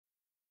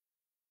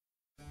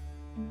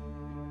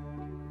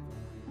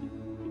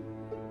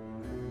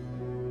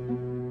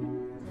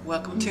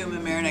Welcome to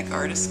Mamaroneck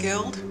Artists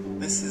Guild.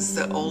 This is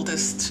the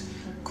oldest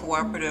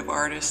cooperative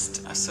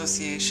artist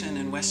association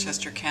in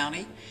Westchester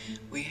County.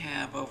 We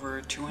have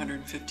over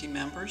 250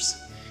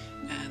 members,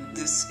 and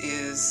this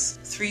is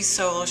 3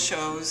 solo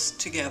shows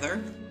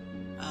together.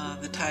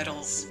 The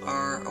titles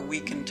are A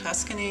Week in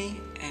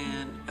Tuscany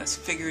and a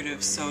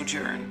Figurative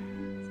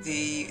Sojourn.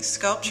 The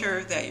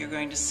sculpture that you're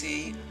going to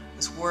see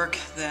is work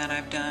that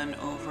I've done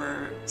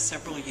over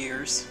several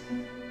years.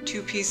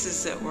 2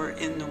 pieces that were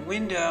in the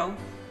window.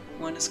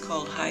 One is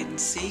called Hide and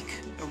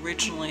Seek.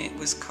 Originally it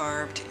was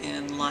carved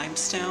in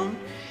limestone,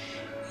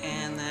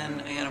 and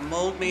then I had a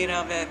mold made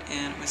of it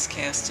and it was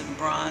cast in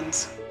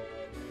bronze.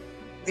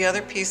 The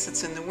other piece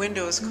that's in the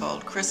window is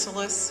called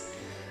Chrysalis.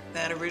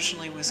 That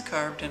originally was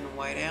carved in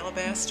white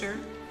alabaster,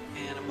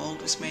 and a mold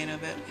was made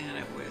of it, and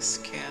it was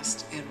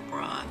cast in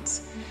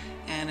bronze.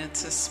 And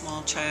it's a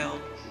small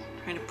child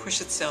trying to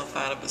push itself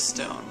out of a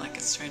stone, like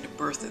it's trying to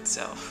birth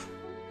itself.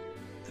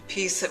 The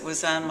piece that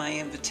was on my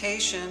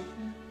invitation,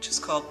 which is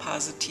called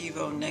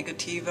Positivo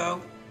Negativo,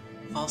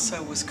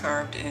 also was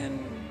carved in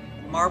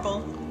marble.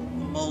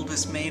 A mold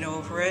was made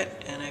over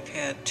it, and I've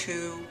had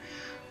 2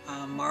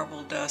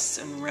 marble dust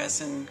and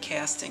resin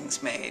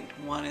castings made.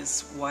 One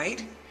is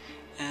white,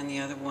 and the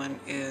other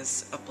one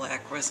is a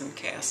black resin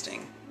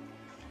casting.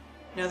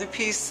 Another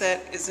piece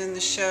that is in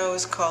the show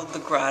is called The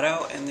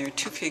Grotto, and there are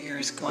 2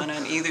 figures, one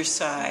on either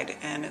side,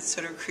 and it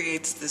sort of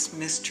creates this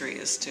mystery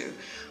as to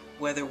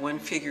whether one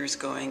figure is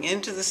going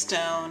into the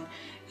stone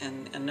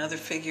and another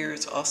figure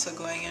is also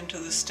going into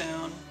the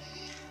stone.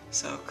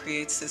 So it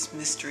creates this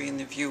mystery in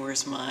the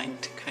viewer's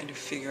mind to kind of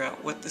figure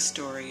out what the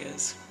story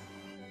is.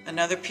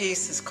 Another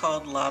piece is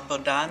called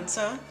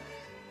L'Abbondanza,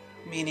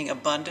 meaning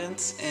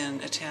abundance in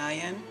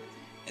Italian.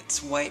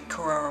 It's white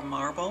Carrara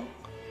marble.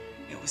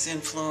 It was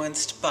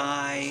influenced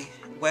by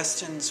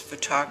Weston's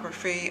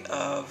photography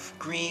of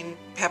green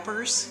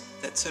peppers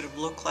that sort of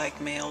look like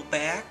male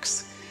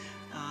backs.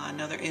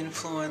 Another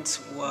influence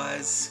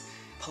was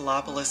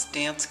Palabolas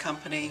Dance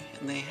Company,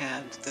 and they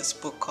had this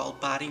book called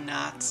Body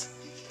Knots.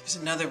 There's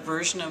another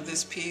version of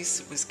this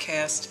piece. It was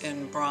cast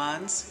in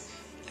bronze,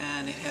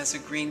 and it has a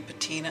green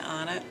patina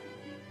on it.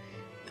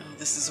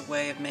 This is a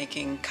way of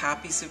making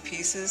copies of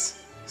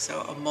pieces.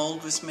 So a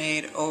mold was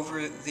made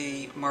over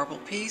the marble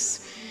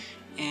piece,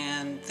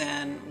 and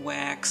then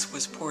wax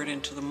was poured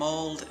into the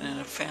mold, and in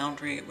a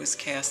foundry it was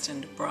cast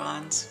into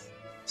bronze.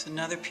 There's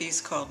another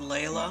piece called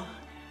Layla,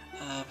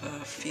 of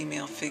a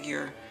female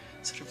figure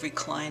sort of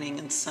reclining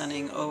and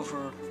sunning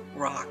over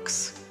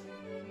rocks.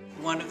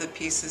 One of the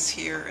pieces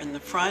here in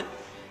the front,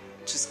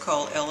 which is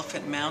called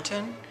Elephant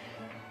Mountain,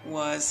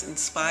 was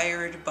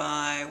inspired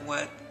by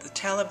what the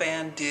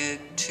Taliban did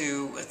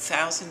to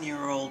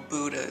 1,000-year-old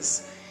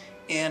Buddhas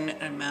in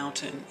a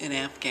mountain in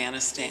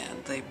Afghanistan.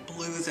 They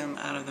blew them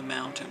out of the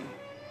mountain.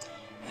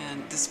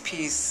 And this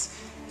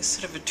piece is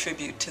sort of a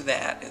tribute to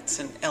that. It's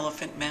an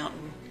elephant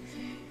mountain.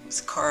 It's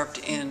carved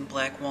in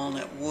black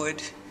walnut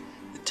wood.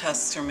 The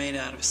tusks are made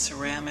out of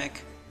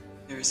ceramic.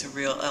 There's a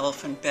real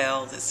elephant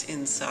bell that's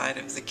inside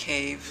of the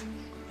cave.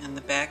 And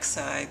the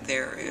backside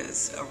there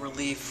is a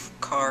relief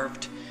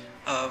carved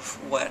of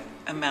what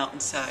a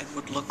mountainside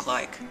would look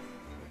like.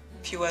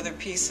 A few other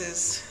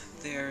pieces.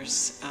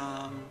 There's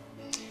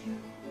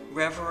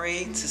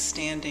Reverie, it's a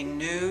standing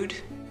nude.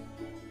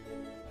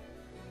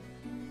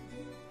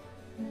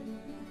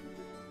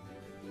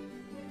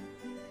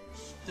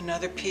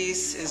 Another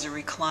piece is a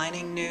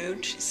reclining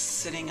nude. She's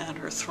sitting on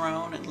her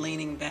throne and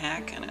leaning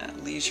back in a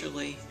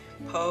leisurely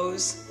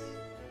pose.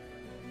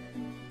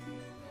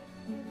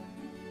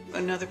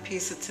 Another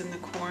piece that's in the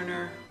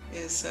corner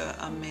is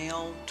a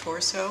male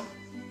torso.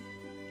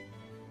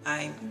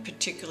 I'm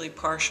particularly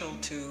partial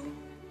to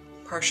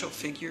partial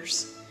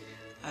figures.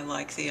 I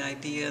like the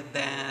idea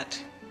that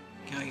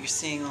you're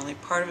seeing only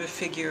part of a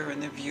figure,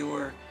 and the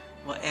viewer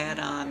will add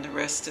on the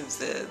rest of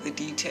the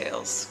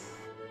details.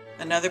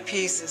 Another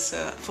piece is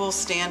a full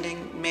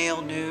standing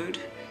male nude,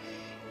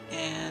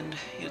 and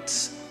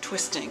it's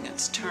twisting,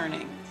 it's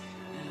turning,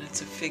 and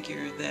it's a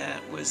figure that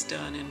was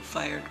done in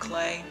fired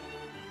clay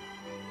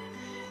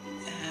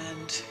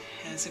and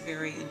has a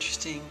very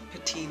interesting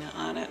patina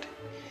on it.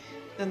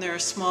 Then there are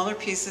smaller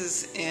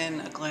pieces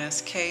in a glass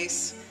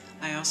case.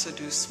 I also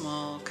do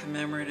small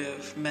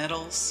commemorative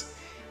medals.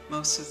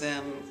 Most of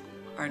them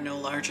are no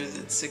larger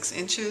than 6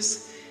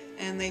 inches,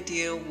 and they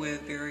deal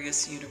with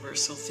various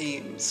universal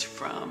themes,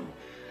 from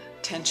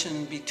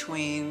tension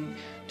between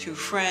 2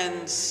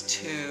 friends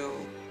to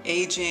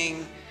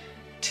aging,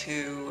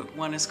 to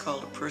one is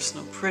called a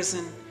personal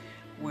prison,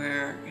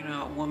 where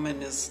a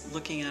woman is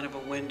looking out of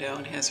a window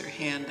and has her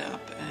hand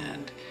up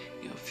and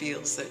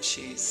feels that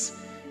she's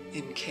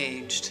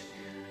encaged.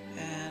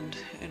 And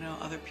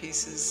other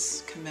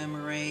pieces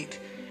commemorate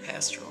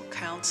pastoral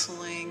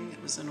counseling.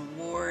 It was an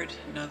award.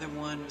 Another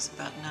one was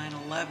about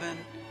 9/11.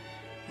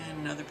 And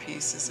another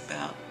piece is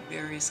about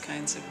various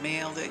kinds of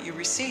mail that you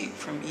receive,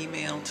 from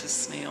email to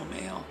snail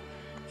mail.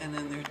 And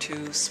then there are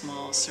 2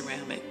 small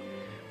ceramic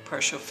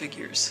partial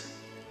figures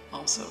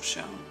also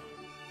shown.